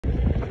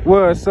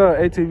What's up,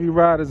 ATV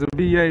Riders of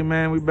VA,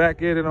 man? We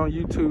back at it on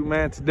YouTube,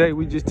 man. Today,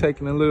 we just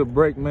taking a little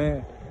break,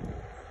 man.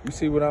 You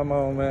see what I'm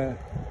on, man?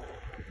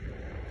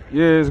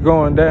 Yeah, it's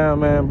going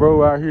down, man.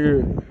 Bro out here,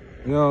 you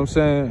know what I'm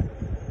saying?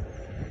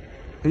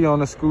 He on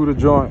the scooter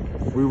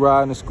joint. We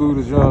riding the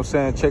scooters, you know what I'm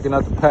saying? Checking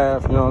out the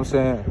path, you know what I'm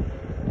saying?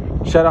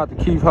 Shout out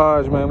to Keith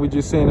Hodge, man. We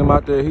just seen him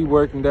out there. He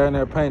working down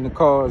there painting the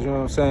cars, you know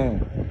what I'm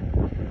saying?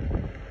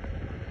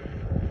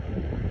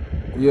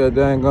 Yeah,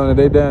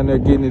 they down there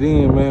getting it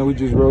in, man. We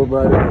just rode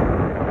by there.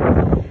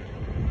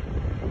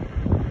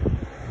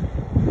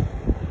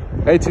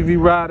 ATV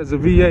Riders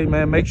of VA,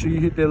 man. Make sure you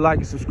hit that like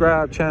and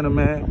subscribe channel,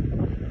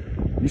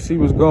 man. You see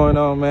what's going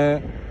on,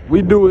 man.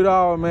 We do it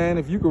all, man.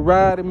 If you can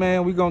ride it,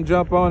 man, we gonna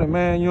jump on it,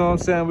 man. You know what I'm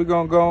saying? We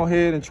gonna go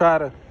ahead and try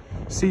to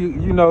see,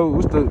 you know,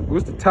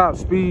 what's the top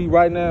speed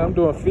right now. I'm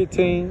doing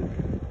 15.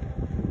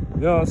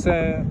 You know what I'm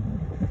saying?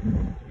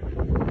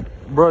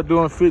 Bro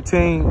doing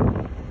 15.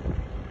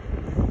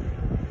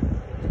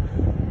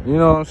 You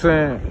know what I'm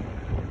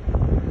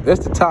saying?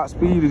 That's the top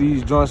speed of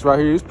these joints right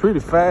here. It's pretty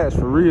fast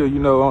for real, you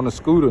know, on a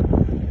scooter.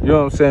 You know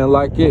what I'm saying?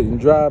 Like it, and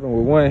driving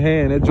with one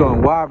hand, that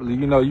joint wobbly.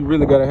 You know, you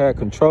really gotta have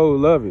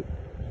control of it.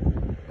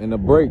 And the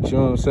brakes, you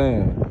know what I'm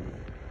saying?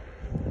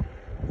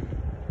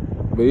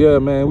 But yeah,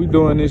 man, we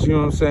doing this, you know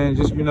what I'm saying?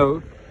 Just, you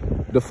know,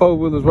 the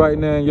four-wheelers right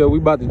now, yo, we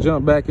about to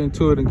jump back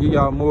into it and give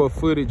y'all more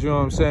footage, you know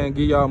what I'm saying?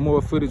 Give y'all more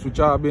footage with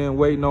y'all been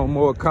waiting on,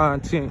 more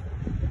content.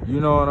 You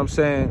know what I'm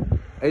saying?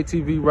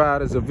 ATV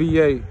Riders of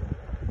VA.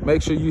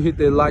 Make sure you hit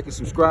that like and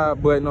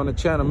subscribe button on the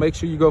channel. Make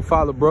sure you go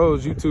follow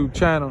Bro's YouTube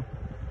channel.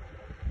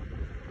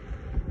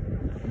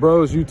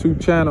 Bro's YouTube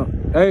channel.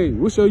 Hey,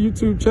 what's your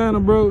YouTube channel,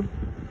 bro?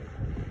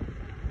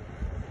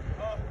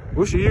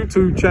 What's your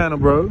YouTube channel,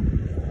 bro?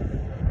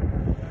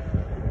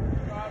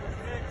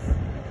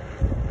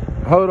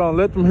 Hold on,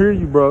 let them hear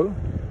you, bro.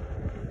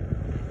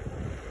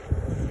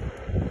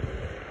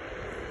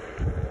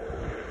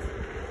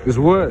 It's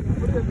what?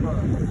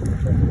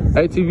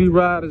 ATV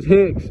Riders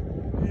Hex.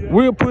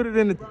 We'll put it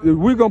in the,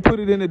 we're gonna put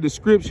it in the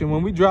description.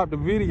 When we drop the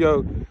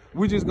video,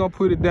 we just gonna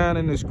put it down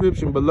in the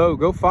description below.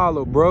 Go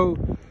follow bro.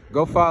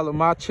 Go follow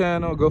my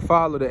channel. Go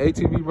follow the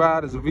ATV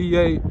Riders of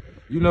VA.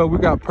 You know, we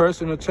got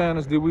personal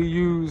channels that we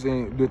use,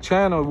 and the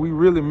channel we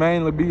really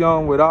mainly be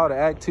on with all the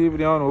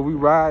activity on where we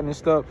riding and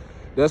stuff.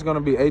 That's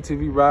gonna be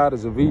ATV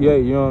Riders of VA,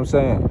 you know what I'm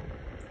saying?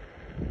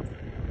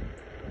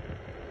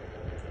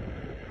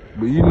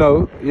 But you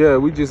know, yeah,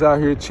 we just out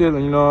here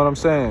chilling, you know what I'm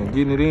saying?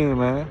 Getting it in,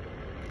 man.